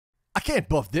can't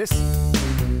buff this.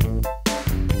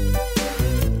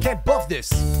 Can't buff this.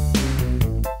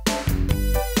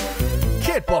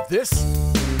 Can't buff this.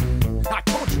 I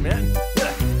told you, man.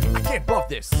 I can't buff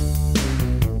this.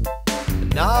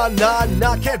 Nah,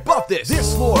 can't buff this.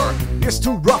 This floor is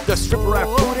too rough. The stripper I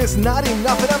put is not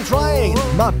enough, and I'm trying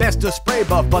my best to spray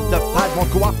buff, but the pad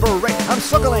won't cooperate. I'm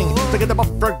struggling to get the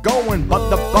buffer going, but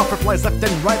the buffer flies left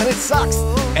and right, and it sucks.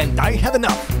 And I have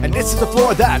enough, and this is the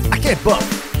floor that I can't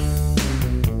buff.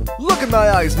 Look at my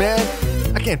eyes, man.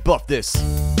 I can't buff this.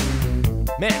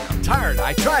 Man, I'm tired.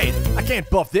 I tried. I can't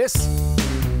buff this.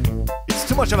 It's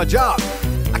too much of a job.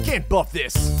 I can't buff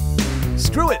this.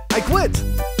 Screw it. I quit.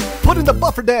 Putting the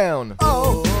buffer down.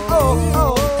 Oh.